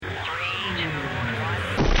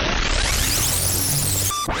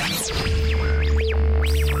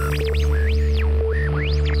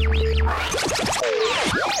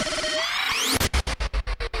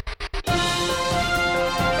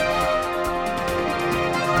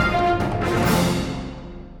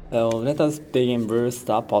let us begin Blue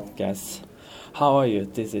Star Podcast. How are you?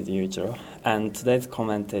 This is Yujiro, and today's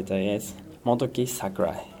commentator is Motoki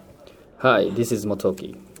Sakurai. Hi, this is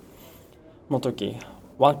Motoki. Motoki,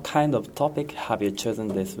 what kind of topic have you chosen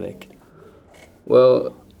this week?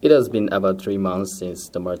 Well, it has been about 3 months since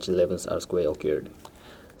the March 11th earthquake occurred.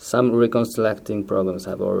 Some reconstructing programs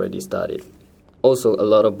have already started. Also, a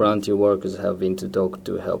lot of volunteer workers have been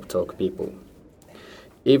to help talk people.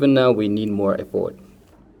 Even now, we need more effort.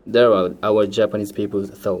 There are our Japanese people's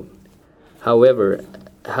thought. However,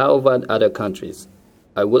 how about other countries?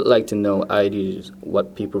 I would like to know ideas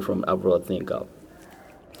what people from abroad think of.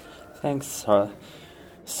 Thanks, sir.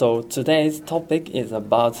 So today's topic is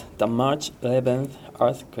about the March 11th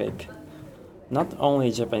earthquake. Not only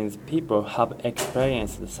Japanese people have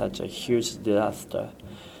experienced such a huge disaster,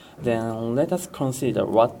 then let us consider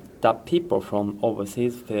what the people from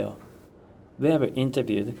overseas feel. We have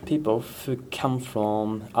interviewed people who come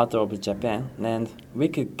from out of Japan, and we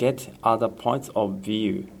could get other points of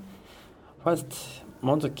view. First,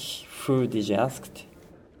 Motoki, who did you ask?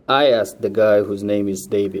 I asked the guy whose name is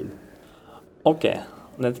David. Okay,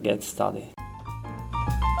 let's get started.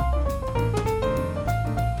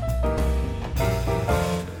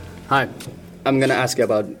 Hi, I'm gonna ask you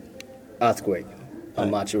about earthquake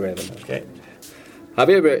on March 11th. Okay. Have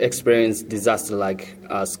you ever experienced disaster like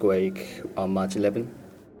earthquake on March 11th?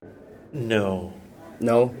 No,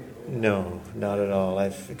 No? not at all.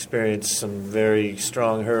 I've experienced some very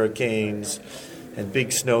strong hurricanes and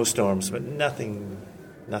big snowstorms, but nothing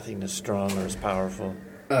as strong or as powerful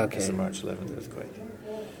as the March 11th earthquake.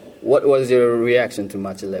 What was your reaction to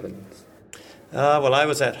March 11th? Well, I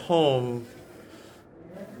was at home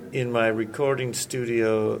in my recording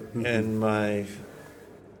studio, and my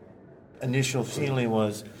initial feeling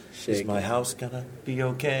was, is my house gonna be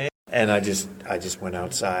okay? And I just went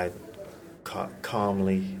outside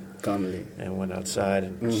calmly, and went outside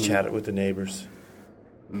and chatted with the neighbors.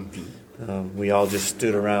 We all just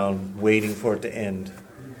stood around waiting for it to end.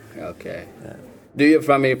 Okay. Do your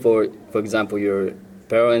family, for example, your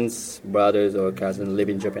parents, brothers, or cousins live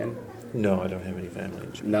in Japan? No, I don't have any family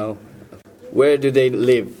in Japan. No. Where do they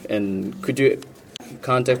live, and could you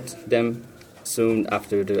contact them soon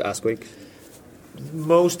after the earthquake?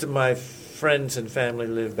 Most of my friends and family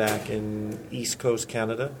live back in East Coast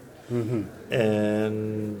Canada,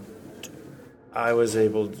 and I was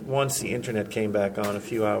able, once the internet came back on a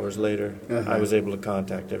few hours later, I was able to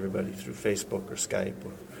contact everybody through Facebook or Skype,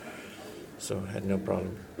 so I had no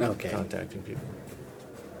problem contacting people.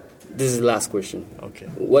 This is the last question. Okay.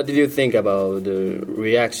 What did you think about the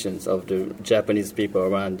reactions of the Japanese people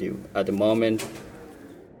around you at the moment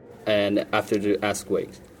and after the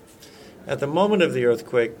earthquake? At the moment of the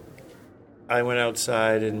earthquake, I went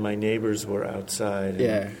outside and my neighbors were outside.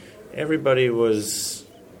 And everybody was,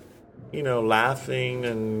 laughing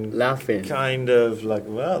and kind of like,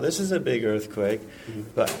 well, this is a big earthquake.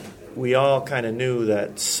 But we all kind of knew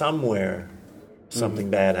that somewhere something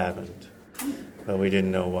bad happened. But we didn't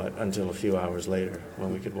know what until a few hours later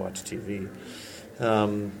when we could watch TV.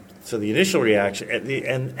 So the initial reaction,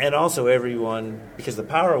 and also everyone, because the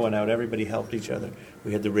power went out, everybody helped each other.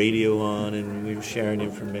 We had the radio on and we were sharing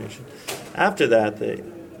information. After that, the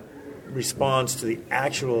response to the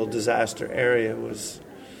actual disaster area was,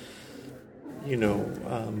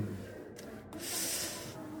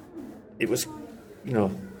 it was,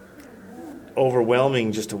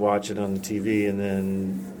 overwhelming just to watch it on the TV, and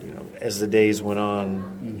then as the days went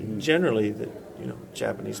on, generally the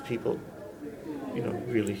Japanese people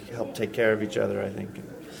really helped take care of each other, I think,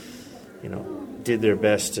 and, did their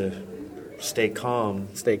best to stay calm.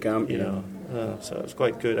 So it was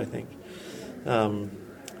quite good, I think.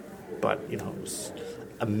 But it was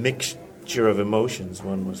a mixture of emotions.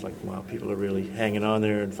 One was like, wow, people are really hanging on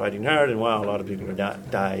there and fighting hard, and wow, a lot of people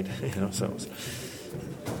died. So it was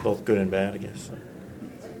both good and bad, I guess. So,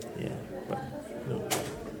 yeah, but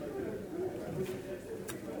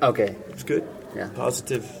Okay. it's good. Yeah.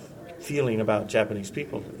 Positive feeling about Japanese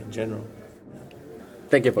people in general.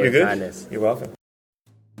 Thank you for You're your good? kindness. You're welcome.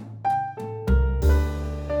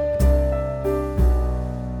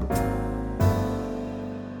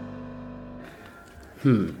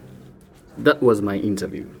 That was my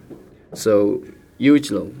interview. So,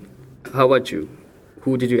 Yuichiro, how about you?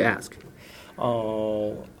 Who did you ask?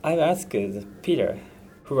 I asked Peter,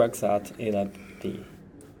 who works at LFP.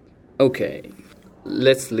 Okay,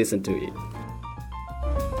 let's listen to it.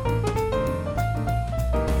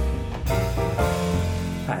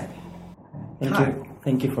 Hi.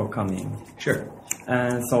 Thank you for coming. Sure.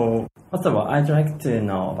 And so, first of all, I'd like to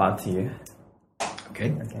know about you.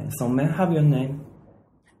 Okay. Okay. So, may I have your name?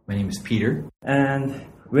 My name is Peter. And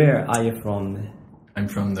Where are you from? I'm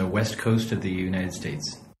from the west coast of the United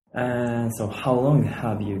States. So how long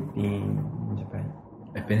have you been in Japan?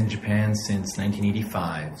 I've been in Japan since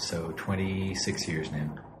 1985, so 26 years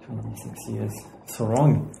now. 26 years. So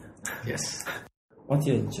long. Yes. What's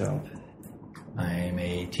your job? I'm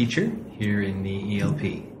a teacher here in the ELP.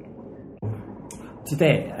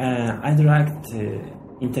 Today, I'd like to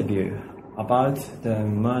interview about the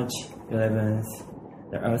March 11th,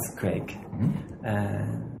 the earthquake.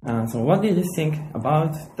 So what did you think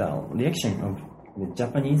about the reaction of the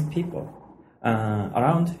Japanese people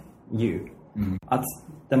around you at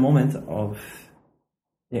the moment of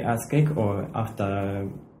the earthquake, or after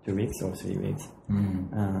 2 weeks or 3 weeks?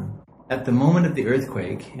 At the moment of the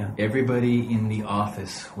earthquake, everybody in the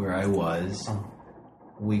office where I was,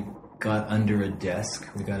 we got under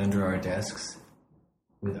our desks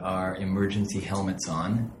with our emergency helmets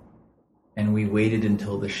on, and we waited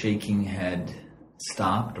until the shaking had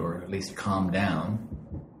stopped, or at least calmed down.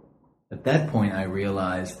 At that point, I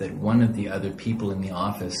realized that one of the other people in the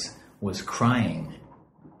office was crying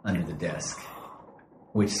under the desk,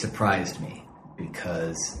 which surprised me,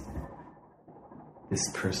 because this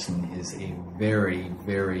person is a very,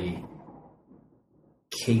 very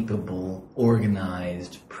capable,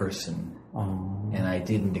 organized person. And I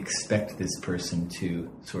didn't expect this person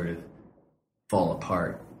to sort of fall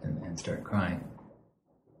apart and start crying.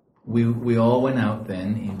 We all went out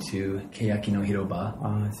then into Keiyaki no Hiroba.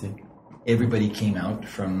 I see. Everybody came out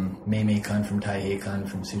from Meimeikan, from Taiheikan,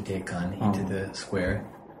 from Suteikan into the square.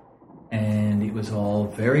 And it was all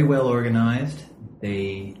very well organized.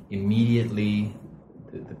 They immediately,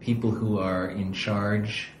 the people who are in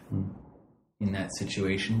charge in that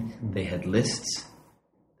situation, they had lists.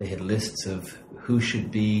 They had lists of who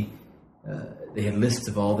should be, they had lists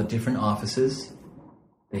of all the different offices.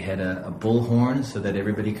 They had a bullhorn so that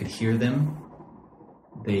everybody could hear them.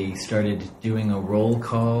 They started doing a roll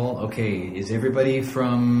call. Okay, is everybody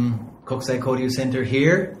from Kokusai Koryu Center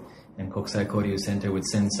here? And Kokusai Koryu Center would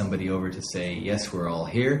send somebody over to say, yes, we're all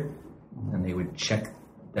here. And they would check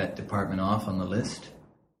that department off on the list.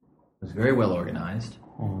 It was very well organized.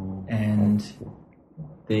 And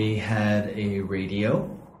they had a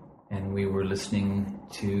radio, and we were listening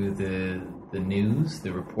to the news,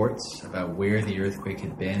 the reports about where the earthquake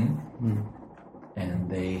had been. And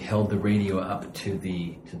they held the radio up to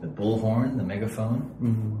the bullhorn, the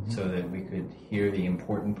megaphone, so that we could hear the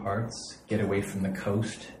important parts. Get away from the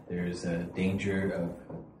coast. There's a danger of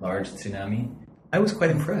large tsunami. I was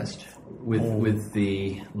quite impressed with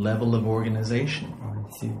the level of organization.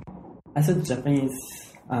 I see. I thought Japanese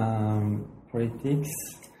politics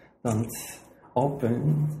don't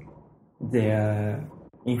open their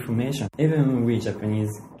information. Even we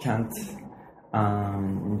Japanese can't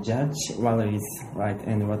judge what is right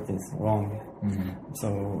and what is wrong.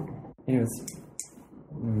 So it was.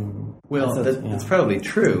 That's probably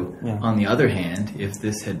true. On the other hand, if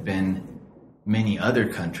this had been many other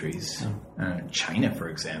countries, China, for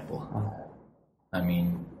example, I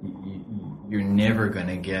mean, you're never going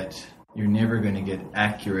to get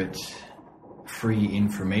accurate, free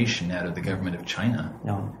information out of the government of China.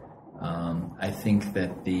 I think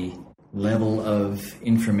that the level of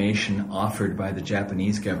information offered by the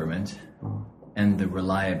Japanese government and the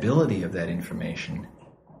reliability of that information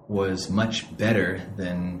was much better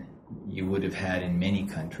than you would have had in many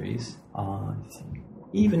countries.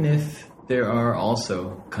 Even if there are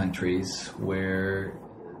also countries where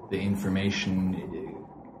the information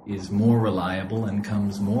is more reliable and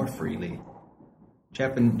comes more freely.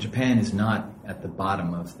 Japan is not at the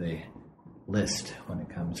bottom of the list when it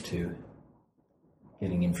comes to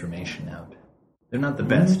getting information out. They're not the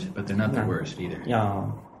best, but they're not the worst either.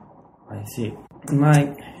 Yeah, I see.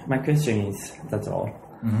 My question is, that's all.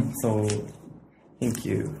 So thank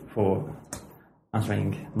you for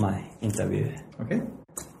answering my interview. Okay.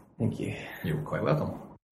 Thank you. You're quite welcome.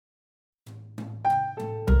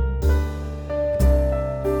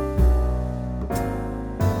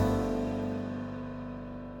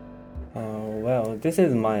 Well, this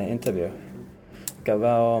is my interview.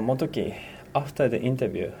 Well, Motoki, after the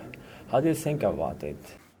interview, how do you think about it?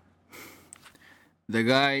 The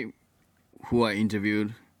guy who I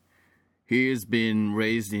interviewed, he has been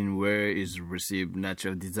raised in where is received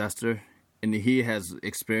natural disaster, and he has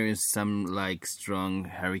experienced some like strong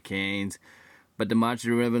hurricanes, but the March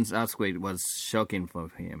 11th earthquake was shocking for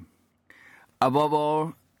him. Above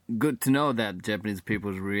all, good to know that Japanese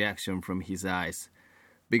people's reaction from his eyes,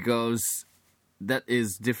 because that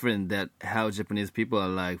is different than how Japanese people are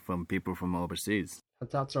like from people from overseas.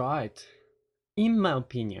 That's right. In my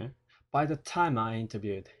opinion, by the time I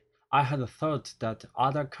interviewed, I had thought that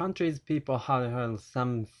other countries' people had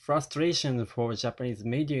some frustration for Japanese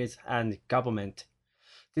media and government.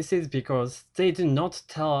 This is because they do not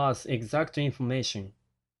tell us exact information.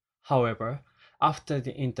 However, after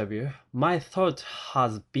the interview, my thought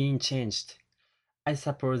has been changed. I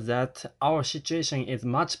suppose that our situation is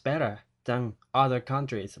much better than other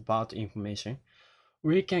countries about information.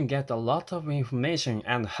 We can get a lot of information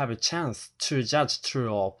and have a chance to judge true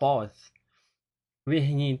or false.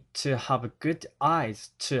 We need to have good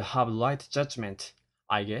eyes to have right judgment,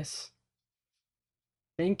 I guess.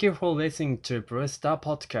 Thank you for listening to Brewster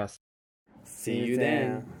Podcast. See you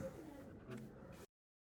then.